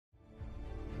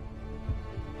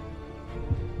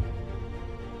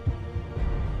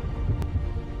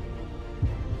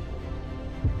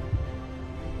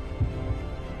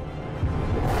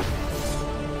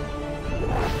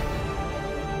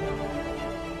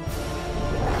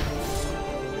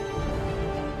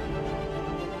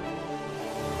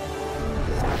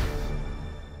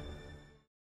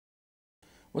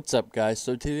What's up, guys?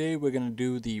 So today we're going to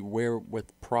do the Wear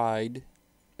with Pride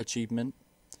achievement.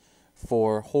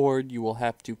 For Horde, you will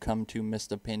have to come to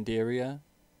Mist of Pandaria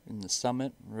in the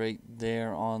summit right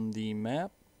there on the map.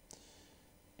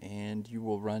 And you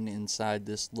will run inside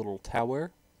this little tower.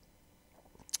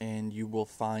 And you will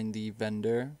find the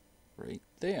vendor right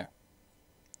there.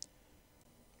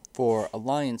 For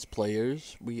Alliance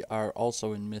players, we are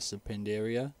also in Mist of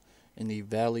Pandaria in the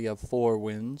Valley of Four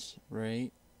Winds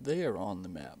right there on the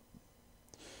map.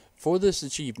 For this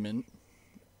achievement,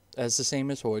 as the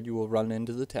same as Horde, you will run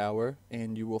into the tower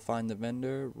and you will find the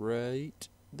vendor right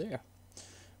there.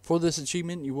 For this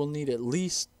achievement, you will need at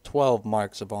least 12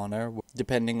 marks of honor,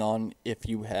 depending on if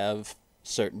you have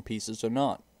certain pieces or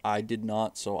not. I did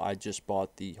not, so I just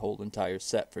bought the whole entire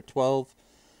set for 12,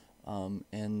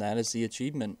 and that is the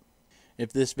achievement.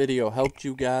 If this video helped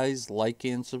you guys, like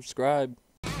and subscribe.